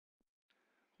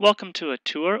Welcome to a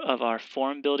tour of our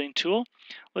form building tool.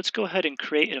 Let's go ahead and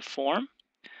create a form.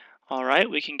 All right,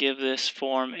 we can give this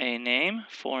form a name,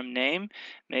 form name.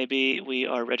 Maybe we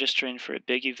are registering for a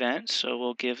big event, so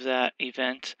we'll give that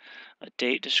event a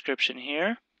date description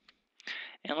here.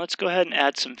 And let's go ahead and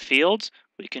add some fields.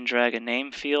 We can drag a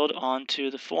name field onto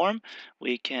the form.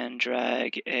 We can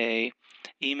drag a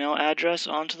email address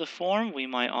onto the form. We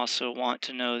might also want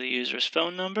to know the user's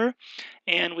phone number.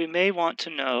 And we may want to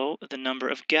know the number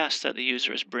of guests that the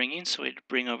user is bringing. So we'd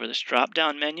bring over this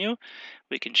drop-down menu.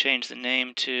 We can change the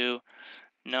name to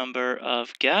number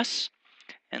of guests.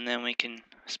 And then we can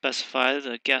specify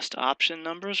the guest option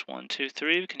numbers, 1, 2,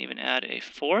 3. We can even add a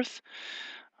fourth.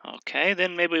 Okay,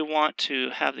 then maybe we want to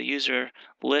have the user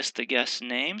list the guest's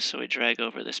name, so we drag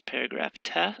over this paragraph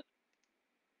text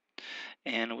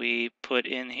and we put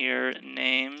in here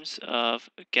names of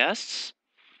guests.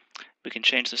 We can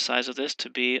change the size of this to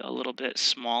be a little bit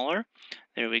smaller.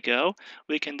 There we go.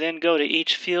 We can then go to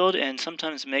each field and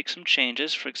sometimes make some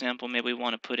changes. For example, maybe we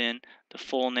want to put in the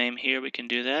full name here. We can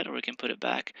do that, or we can put it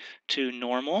back to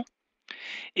normal.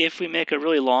 If we make a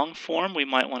really long form, we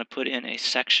might want to put in a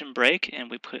section break, and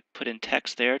we put in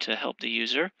text there to help the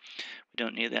user. We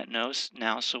don't need that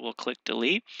now, so we'll click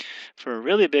delete. For a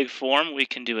really big form, we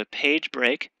can do a page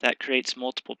break. That creates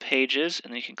multiple pages,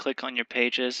 and you can click on your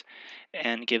pages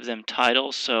and give them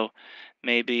titles. So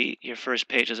maybe your first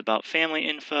page is about family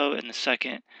info, and the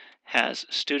second has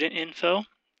student info.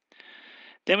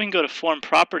 Then we can go to form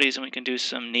properties and we can do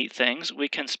some neat things. We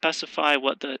can specify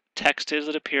what the text is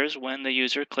that appears when the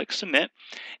user clicks submit,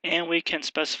 and we can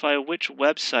specify which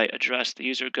website address the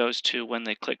user goes to when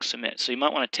they click submit. So you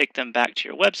might want to take them back to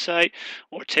your website,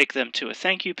 or take them to a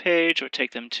thank you page, or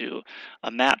take them to a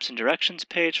maps and directions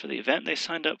page for the event they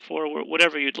signed up for, or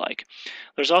whatever you'd like.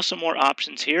 There's also more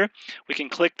options here. We can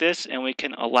click this and we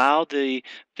can allow the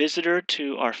visitor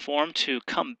to our form to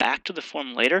come back to the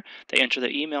form later. They enter their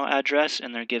email address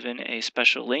and they're given a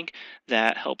special link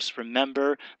that helps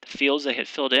remember the fields they had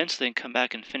filled in, so they can come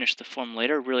back and finish the form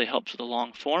later. Really helps with a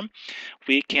long form.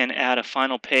 We can add a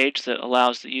final page that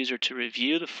allows the user to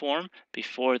review the form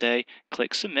before they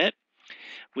click submit.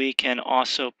 We can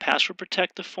also password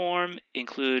protect the form,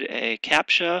 include a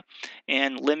CAPTCHA,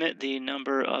 and limit the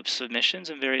number of submissions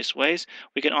in various ways.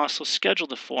 We can also schedule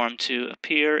the form to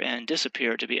appear and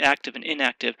disappear, to be active and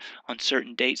inactive on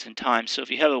certain dates and times. So if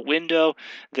you have a window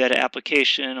that an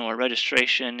application or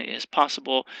registration is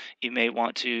possible, you may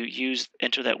want to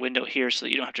enter that window here so that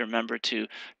you don't have to remember to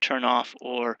turn off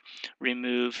or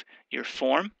remove your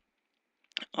form.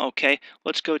 Okay,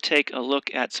 let's go take a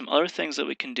look at some other things that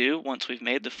we can do once we've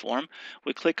made the form.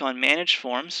 We click on Manage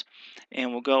Forms,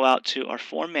 and we'll go out to our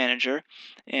Form Manager,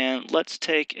 and let's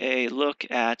take a look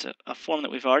at a form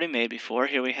that we've already made before.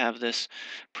 Here we have this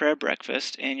prayer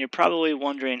breakfast, and you're probably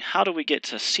wondering, how do we get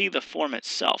to see the form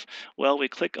itself? Well, we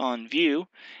click on View,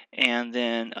 and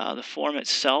then the form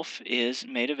itself is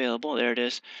made available. There it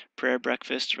is, prayer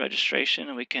breakfast registration,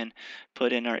 and we can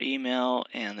put in our email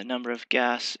and the number of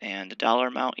guests and the dollar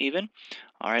amount even.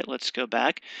 All right, let's go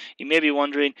back. You may be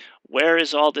wondering, where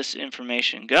is all this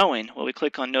information going? Well, we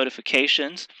click on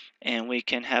notifications and we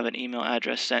can have an email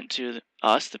address sent to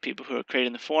us, the people who are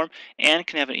creating the form, and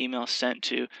can have an email sent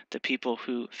to the people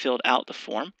who filled out the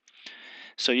form.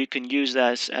 So you can use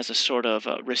that as a sort of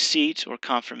a receipt or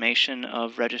confirmation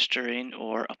of registering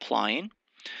or applying.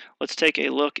 Let's take a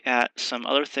look at some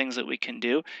other things that we can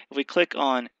do. If we click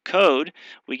on code,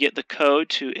 we get the code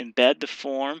to embed the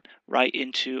form right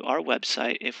into our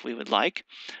website if we would like.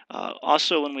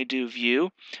 Also, when we do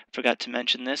view, forgot to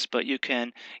mention this, but you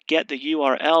can get the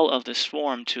URL of this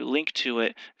form to link to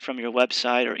it from your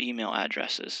website or email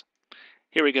addresses.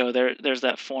 Here we go, there's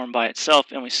that form by itself,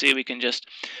 and we see we can just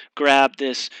grab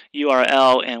this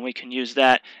URL and we can use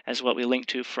that as what we link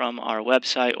to from our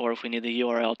website, or if we need the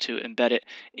URL to embed it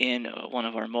in one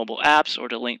of our mobile apps or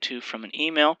to link to from an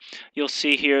email. You'll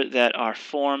see here that our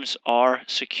forms are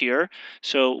secure.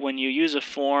 So when you use a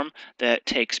form that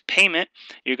takes payment,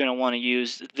 you're going to want to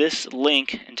use this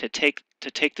link and to take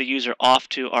the user off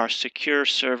to our secure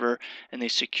server and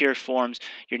these secure forms.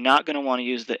 You're not going to want to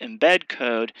use the embed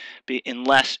code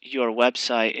unless your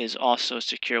website is also a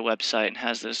secure website and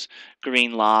has this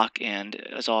green lock and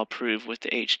is all approved with the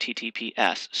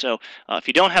HTTPS. So if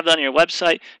you don't have that on your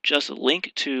website, just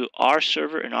link to our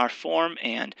server and our form,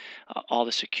 and all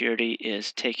the security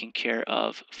is taken care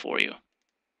of for you.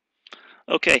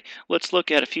 Okay, let's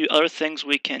look at a few other things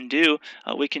we can do.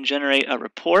 We can generate a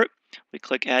report. We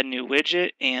click Add New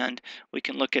Widget, and we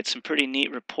can look at some pretty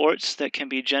neat reports that can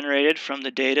be generated from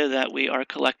the data that we are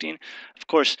collecting. Of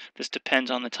course, this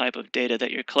depends on the type of data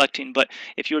that you're collecting, but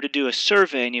if you were to do a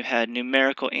survey and you had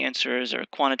numerical answers or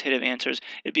quantitative answers,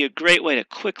 it'd be a great way to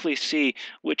quickly see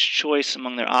which choice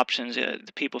among their options the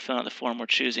people filling out the form were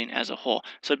choosing as a whole.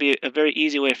 So it'd be a very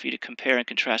easy way for you to compare and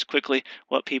contrast quickly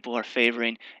what people are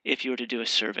favoring if you were to do a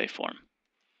survey form.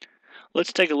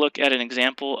 Let's take a look at an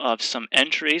example of some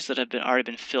entries that have already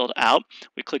been filled out.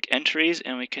 We click Entries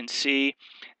and we can see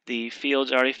the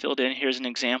fields already filled in. Here's an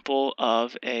example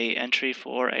of a entry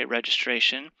for a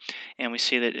registration, and we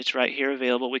see that it's right here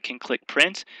available. We can click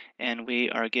Print, and we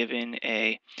are given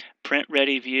a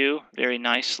print-ready view very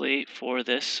nicely for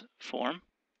this form.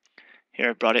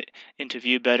 Here I brought it into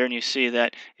view better, and you see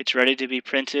that it's ready to be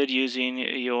printed using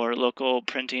your local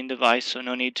printing device, so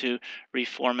no need to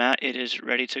reformat. It is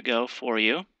ready to go for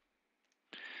you.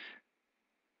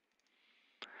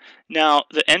 Now,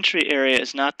 the entry area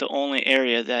is not the only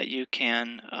area that you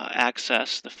can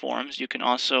access the forms. You can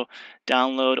also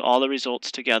download all the results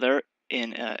together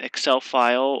in an Excel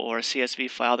file or a CSV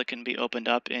file that can be opened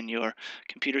up in your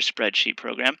computer spreadsheet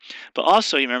program. But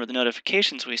also, you remember the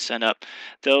notifications we sent up,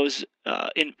 those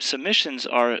submissions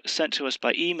are sent to us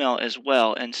by email as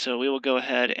well. And so we will go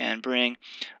ahead and bring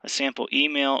a sample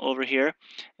email over here,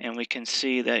 and we can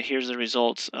see that here's the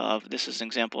results of, this is an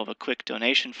example of a quick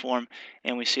donation form,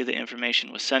 and we see the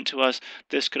information was sent to us.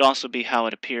 This could also be how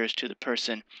it appears to the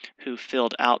person who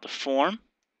filled out the form.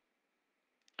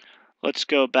 Let's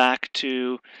go back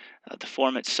to the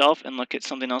form itself and look at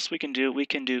something else we can do. We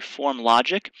can do form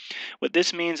logic. What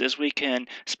this means is we can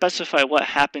specify what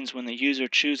happens when the user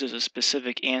chooses a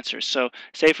specific answer. So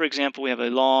say, for example, we have a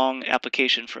long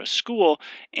application for a school,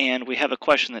 and we have a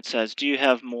question that says, do you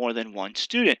have more than one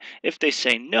student? If they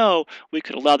say no, we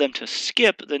could allow them to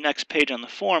skip the next page on the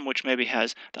form, which maybe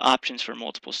has the options for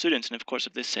multiple students. And of course,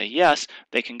 if they say yes,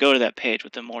 they can go to that page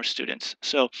with the more students.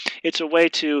 So it's a way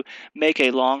to make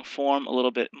a long form a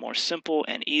little bit more simple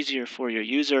and easier for your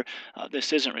user.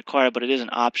 This isn't required, but it is an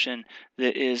option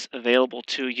that is available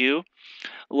to you.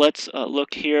 Let's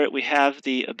look here. We have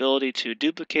the ability to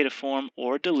duplicate a form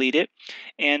or delete it.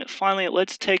 And finally,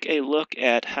 let's take a look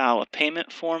at how a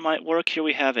payment form might work. Here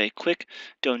we have a quick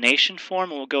donation form,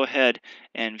 and we'll go ahead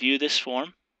and view this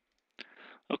form.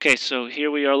 Okay, so here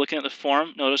we are looking at the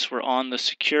form. Notice we're on the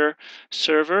secure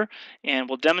server, and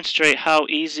we'll demonstrate how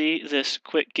easy this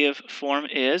quick give form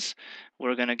is.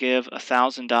 We're going to give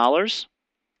 $1,000,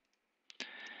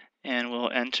 and we'll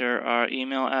enter our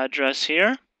email address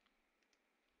here.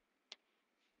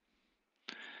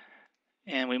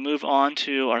 And we move on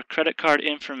to our credit card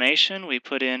information. We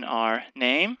put in our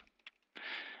name.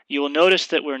 You will notice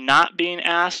that we're not being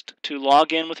asked to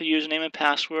log in with a username and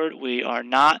password. We are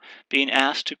not being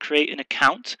asked to create an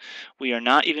account. We are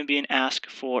not even being asked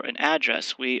for an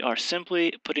address. We are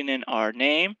simply putting in our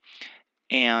name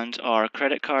and our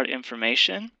credit card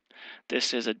information.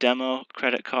 This is a demo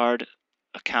credit card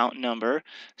account number,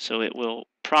 so it will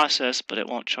process, but it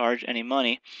won't charge any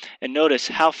money. And notice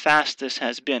how fast this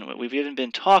has been. We've even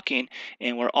been talking,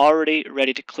 and we're already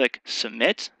ready to click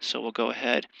Submit. So we'll go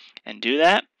ahead and do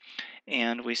that.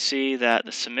 And we see that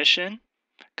the submission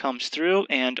comes through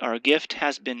and our gift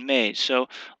has been made. So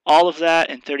all of that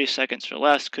in 30 seconds or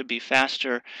less. Could be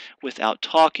faster without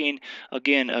talking.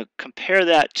 Again, compare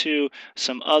that to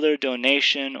some other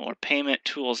donation or payment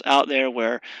tools out there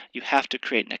where you have to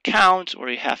create an account, or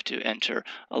you have to enter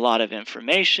a lot of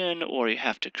information, or you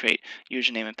have to create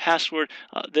username and password.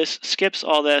 This skips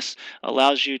all this,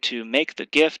 allows you to make the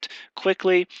gift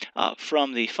quickly.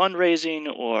 From the fundraising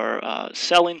or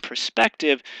selling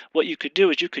perspective, what you could do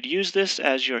is you could use this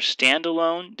as your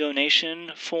standalone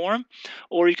donation form,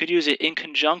 or you could use it in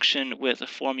conjunction with a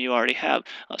form you already have.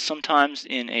 Sometimes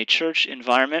in a church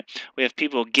environment, we have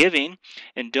people giving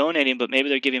and donating, but maybe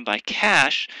they're giving by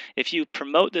cash. If you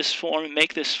promote this form and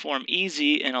make this form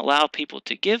easy and allow people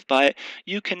to give by it,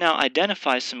 you can now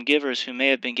identify some givers who may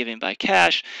have been giving by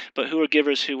cash, but who are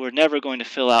givers who were never going to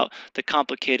fill out the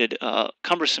complicated,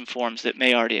 cumbersome forms that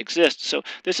may already exist. So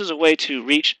this is a way to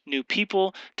reach new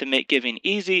people, to make giving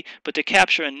easy, but to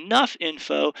capture enough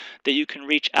info that you can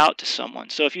reach out to someone.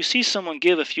 So if you see someone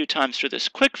give a few times through this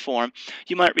quick form,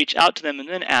 you might reach out to them and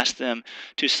then ask them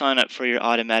to sign up for your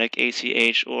automatic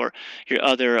ACH or your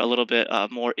other a little bit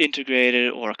more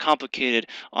integrated or complicated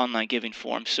online giving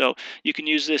form. So you can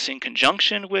use this in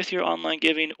conjunction with your online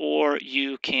giving, or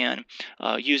you can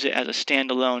use it as a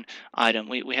standalone item.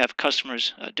 We have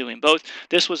customers doing both.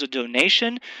 This was a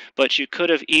donation, but you could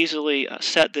have easily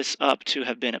set this up to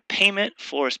have been a payment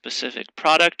for a specific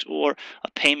product, or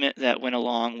a payment that went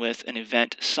along with an event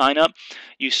event sign up.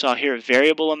 You saw here a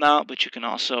variable amount, but you can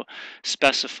also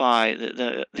specify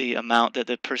the amount that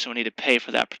the person will need to pay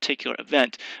for that particular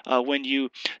event. When you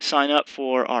sign up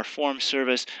for our form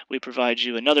service, we provide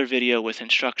you another video with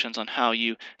instructions on how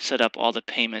you set up all the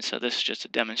payments. So this is just a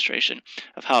demonstration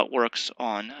of how it works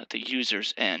on the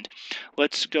user's end.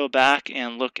 Let's go back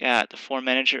and look at the form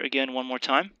manager again one more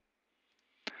time.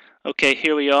 Okay,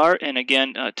 here we are, and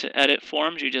again, to edit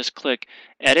forms, you just click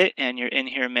Edit, and you're in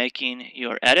here making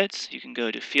your edits. You can go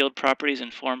to Field Properties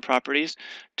and Form Properties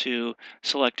to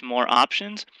select more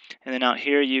options, and then out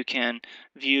here you can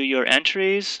view your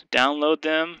entries, download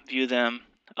them, view them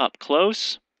up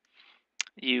close.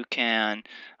 You can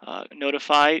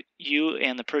notify you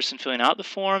and the person filling out the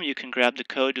form. You can grab the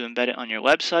code to embed it on your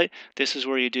website. This is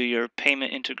where you do your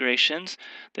payment integrations.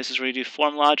 This is where you do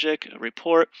form logic,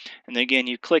 report, and then again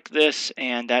you click this,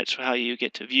 and that's how you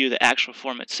get to view the actual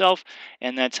form itself,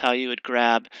 and that's how you would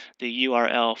grab the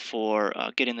URL for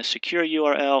getting the secure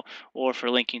URL or for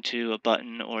linking to a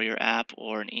button or your app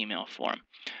or an email form.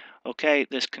 Okay,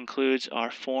 this concludes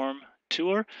our form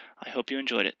tour. I hope you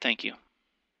enjoyed it. Thank you.